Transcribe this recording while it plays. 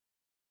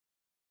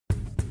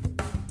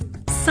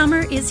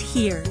Summer is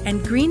here,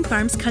 and Green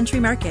Farms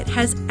Country Market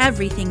has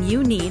everything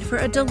you need for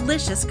a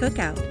delicious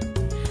cookout.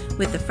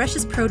 With the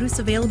freshest produce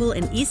available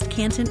in East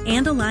Canton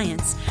and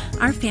Alliance,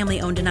 our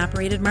family-owned and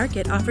operated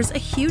market offers a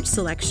huge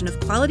selection of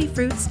quality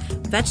fruits,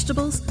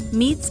 vegetables,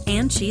 meats,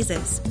 and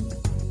cheeses.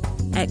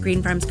 At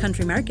Green Farms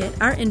Country Market,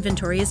 our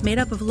inventory is made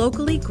up of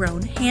locally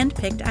grown,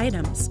 hand-picked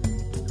items.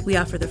 We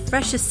offer the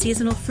freshest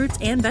seasonal fruits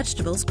and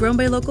vegetables grown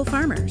by local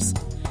farmers.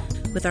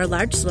 With our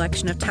large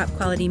selection of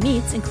top-quality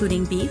meats,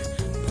 including beef,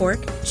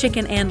 pork,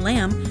 chicken, and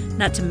lamb,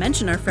 not to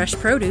mention our fresh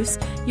produce,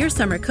 your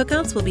summer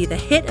cookouts will be the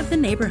hit of the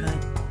neighborhood.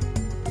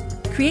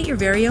 Create your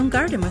very own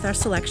garden with our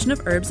selection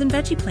of herbs and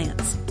veggie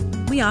plants.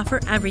 We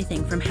offer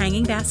everything from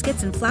hanging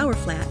baskets and flower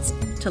flats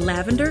to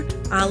lavender,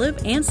 olive,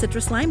 and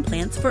citrus lime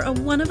plants for a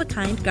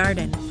one-of-a-kind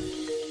garden.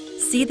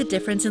 See the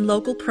difference in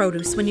local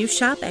produce when you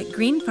shop at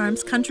Green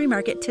Farms Country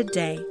Market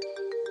today.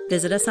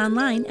 Visit us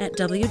online at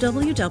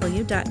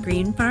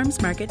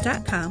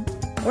www.greenfarmsmarket.com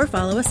or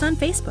follow us on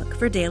Facebook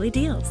for daily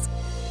deals.